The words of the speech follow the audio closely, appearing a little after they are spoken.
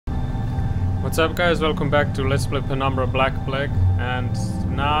What's up guys, welcome back to Let's Play Penumbra Black Plague, and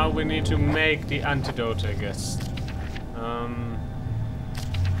now we need to make the antidote, I guess.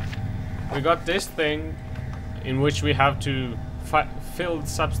 We got this thing in which we have to fill the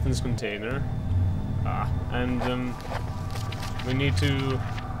substance container, and we need to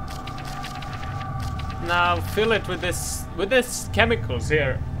now fill it with this chemicals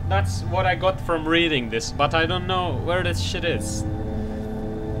here. That's what I got from reading this, but I don't know where this shit is.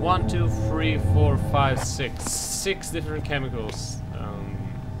 1, 2, 3, 4, 5, 6. 6 different chemicals. I don't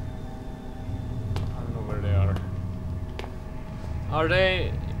know where they are. Are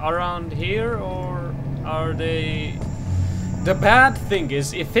they around here or are they... The bad thing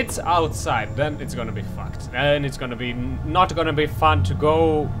is, if it's outside, then it's gonna be fucked. And it's gonna be not gonna be fun to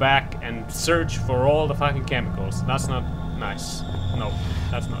go back and search for all the fucking chemicals. That's not nice. No,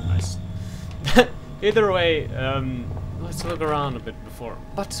 that's not nice. Either way, let's look around a bit before.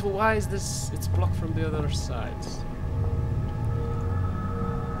 But why is this? It's blocked from the other side.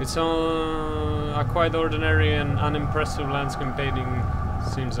 It's a quite ordinary and unimpressive landscape painting.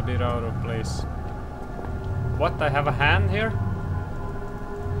 Seems a bit out of place. What? I have a hand here?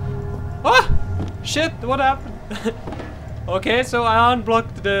 Ah! Shit! What happened? Okay, so I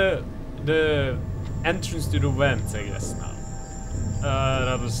unblocked the entrance to the vents, I guess now.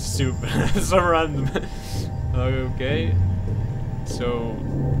 That was super. So random. Okay. So...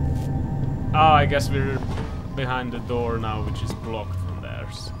 Oh, I guess we're behind the door now, which is blocked from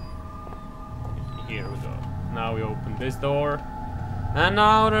theirs. Here we go. Now we open this door. And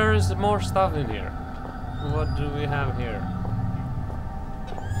now there's more stuff in here. What do we have here?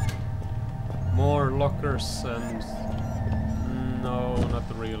 More lockers and... No, not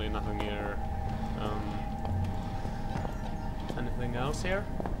really, nothing here. Anything else here?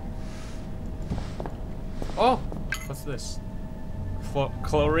 Oh! What's this?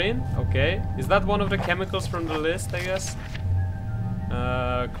 Chlorine? Okay. Is that one of the chemicals from the list, I guess?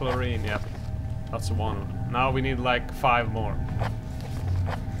 Chlorine, yeah. That's one of them. Now we need like 5 more.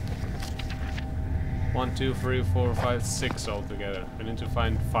 1, 2, 3, 4, 5, 6 altogether. We need to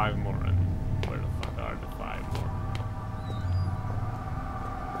find 5 more. And where the fuck are the 5 more?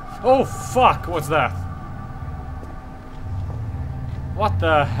 Oh fuck! What's that? What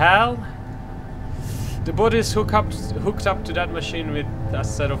the hell? The body is hooked up to that machine with a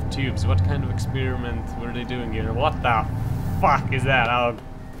set of tubes. What kind of experiment were they doing here? What the fuck is that? Oh,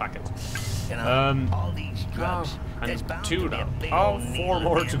 fuck it. You know, all these drugs, and 2 now. Oh, 4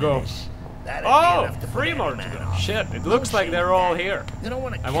 more to go. Oh, 3 more to go. Shit, it looks like they're all here.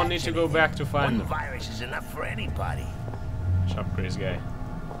 I won't need to go back to find them. One virus is enough for anybody. Shut up, crazy guy.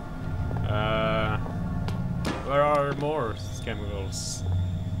 Where are more chemicals?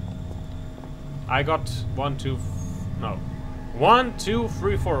 I got 1, 2, no. 1, 2,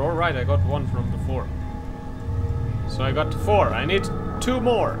 3, 4. All right, I got 1 from before. So I got 4. I need 2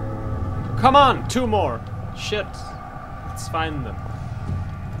 more. Come on, 2 more. Shit. Let's find them.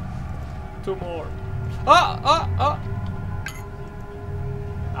 2 more. Oh!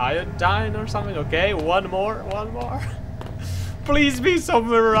 Iodine or something. Okay, 1 more. 1 more. Please be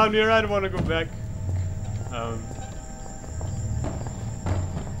somewhere around here. I don't want to go back.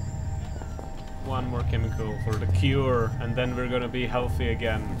 1 more chemical for the cure, and then we're gonna be healthy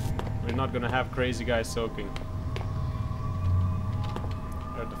again. We're not gonna have crazy guys soaking.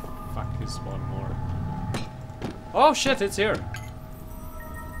 Where the fuck is 1 more? Oh shit, it's here!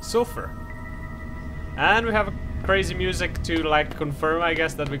 Sulfur. And we have crazy music to like confirm, I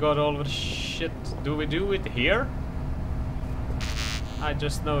guess, that we got all the shit. Do we do it here? I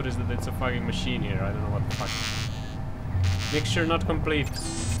just noticed that it's a fucking machine here. I don't know what the fuck. Mixture not complete.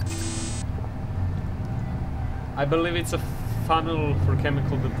 I believe it's a funnel for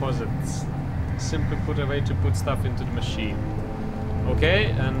chemical deposits. Simply put, a way to put stuff into the machine.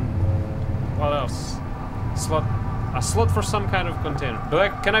 Okay, and what else? A slot for some kind of container.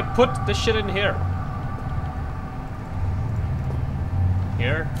 Can I put the shit in here?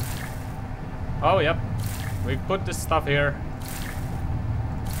 Here? Oh, yep. We put this stuff here.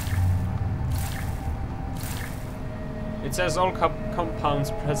 It says all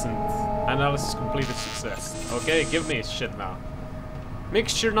compounds present. Analysis completed, success. Okay, give me shit now.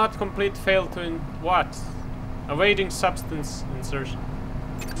 Mixture not complete, failed to what? Awaiting substance insertion.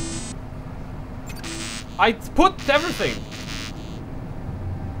 I put everything!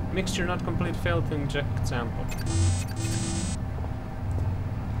 Mixture not complete, failed to inject sample.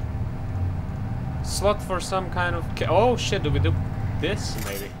 Slot for some kind of... Oh shit, do we do this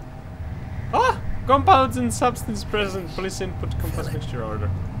maybe? Ah! Compounds and substance present. Please input compost mixture order.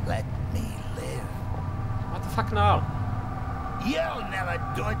 Let me live. What the fuck now? You'll never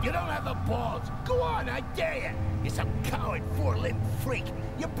do it. You don't have the balls. Go on, I dare you. You're some coward, four-limbed freak.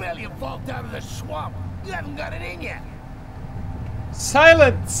 You barely evolved out of the swamp. You haven't got it in you.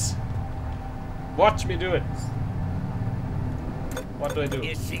 Silence! Watch me do it. What do I do?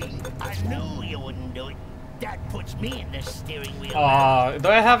 You see, I knew you wouldn't do it. That puts me in the steering wheel. Do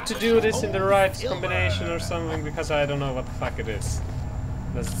I have to do this in the right combination or something? Because I don't know what the fuck it is.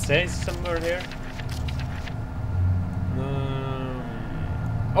 Does it say somewhere here?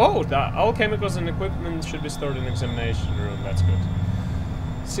 Oh, all chemicals and equipment should be stored in the examination room. That's good.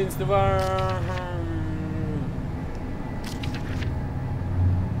 Since the war...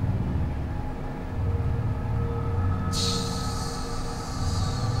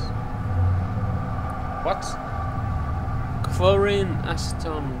 What? Chlorine,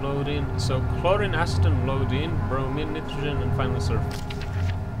 acetone, loading. So chlorine, acetone, loading, bromine, nitrogen, and finally sulfur.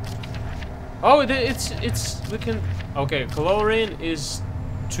 Oh, it's we can. Okay, chlorine is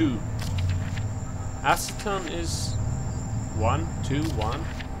 2. Acetone is 1, 2, 1.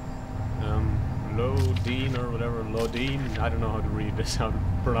 Lodine or whatever, lodine. I don't know how to read this, how to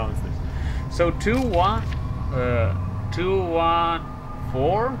pronounce this. So 2, 1, 2, 1,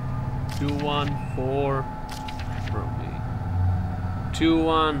 4. 2, 1, 4, bromine. 2,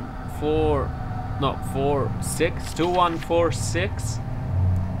 1, 4, no, 4, 6. 2, 1, 4, 6.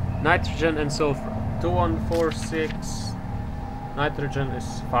 Nitrogen and sulfur. 2, 1, 4, 6. Nitrogen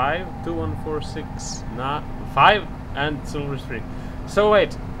is 5. 2, 1, 4, 6. 5 and sulfur is 3. So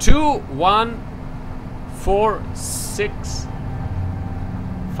wait. 2, 1, 4, 6.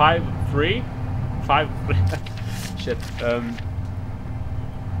 5, 3. 5, 3. Shit.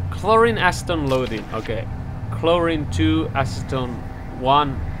 Chlorine, acetone, loading. Okay. Chlorine 2, acetone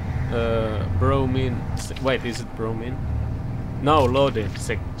 1, bromine. Wait, is it bromine? No, loading.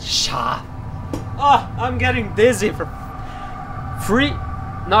 6. Shah. Oh, I'm getting dizzy for 3,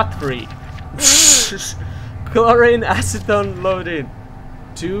 not 3. Chlorine, acetone, loading.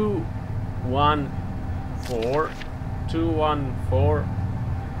 2, 1, 4. 2, 1, 4.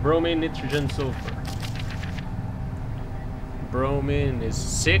 Bromine, nitrogen, sulfur. Bromine is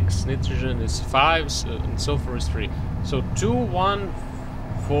 6, nitrogen is 5, and sulfur is 3. So 2, 1,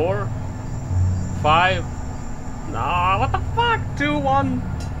 4, 5. Nah, what the fuck? 2, 1.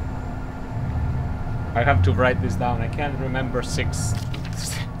 I have to write this down. I can't remember 6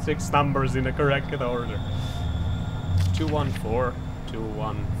 numbers in the correct order. 2, 1, 4. 2,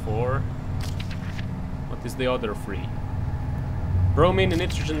 1, 4. What is the other 3? Bromine,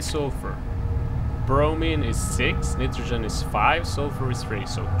 nitrogen, sulfur. Bromine is 6, nitrogen is 5, sulfur is 3.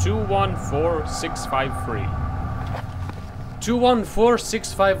 So 2, 1, 4, 6, 5, 3. 2, 1, 4,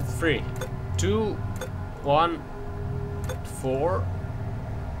 6, 5, 3. 2, 1, 4,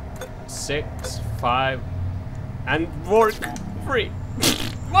 6, 5, and work 3.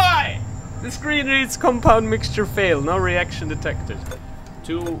 Why? The screen reads compound mixture fail, no reaction detected.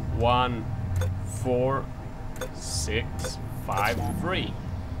 2, 1, 4, 6, 5, 3.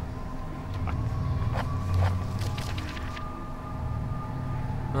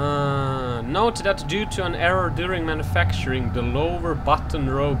 Note that due to an error during manufacturing, the lower button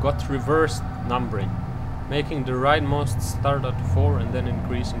row got reversed numbering, making the rightmost start at 4 and then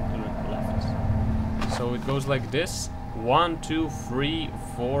increasing to the left. So it goes like this: 1, 2, 3,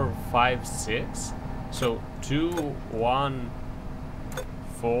 4, 5, 6. So 2, 1,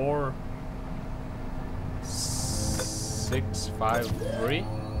 4, 6, 5, 3.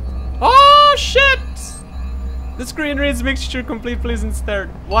 Oh shit! The screen reads mixture complete, please instead.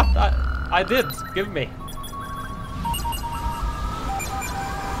 What? I did. Give me.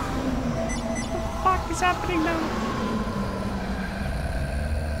 What the fuck is happening now?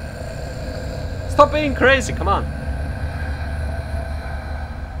 Stop being crazy, come on.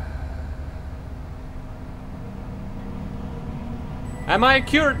 Am I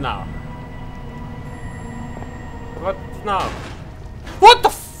cured now? What now? What the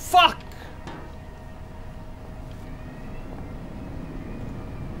fuck?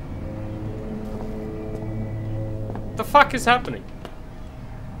 What the fuck is happening?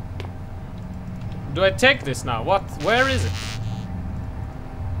 Do I take this now? What? Where is it?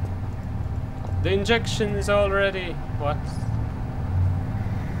 The injection is already... What?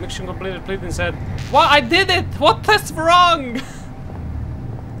 Mission completed, please instead. What? I did it! What is wrong?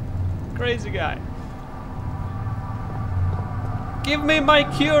 Crazy guy. Give me my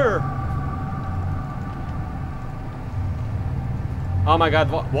cure! Oh my god,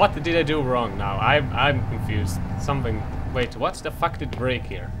 what did I do wrong now? I'm confused. Something... Wait, what the fuck did break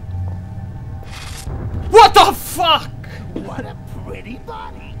here? What the fuck?! What a pretty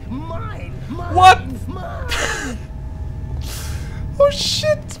body! Mine! What?! Mine! Oh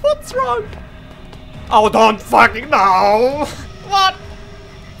shit, what's wrong? Oh, don't fucking know! What?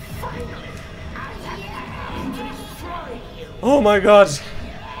 Oh my god!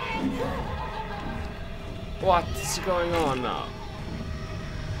 What's going on now?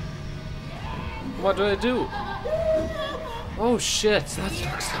 What do I do? Oh shit, that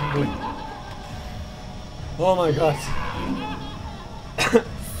looks ugly. Oh my god.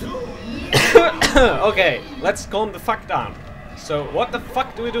 Okay, let's calm the fuck down. So, what the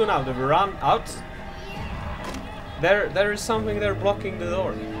fuck do we do now? Do we run out? There is something there blocking the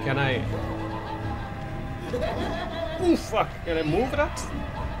door. Can I... Oh fuck, can I move that?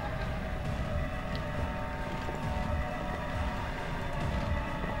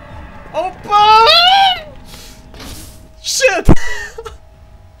 Open! Shit!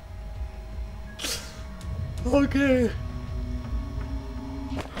 Okay.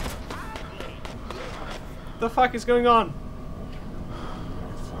 The fuck is going on?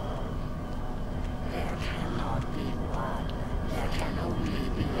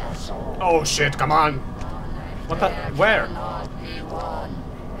 Oh shit, come on! What the? Where?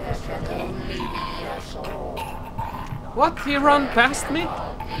 What? He ran past me?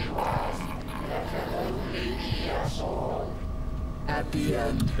 At the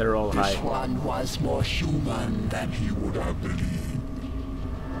end, They're all high. this one was more human than he would have believed.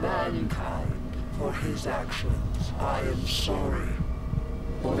 Mankind, for his actions, I am sorry.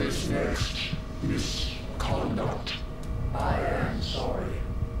 For his next misconduct, I am sorry.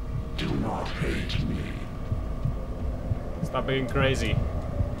 Do not hate me. Stop being crazy.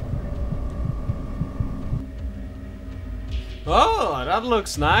 Oh, that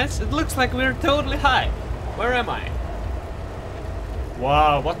looks nice. It looks like we're totally high. Where am I?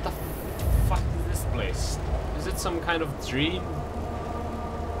 Wow, what the fuck is this place? Is it some kind of dream?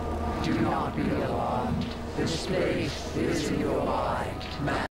 Do not be alarmed. This place is in your mind, man.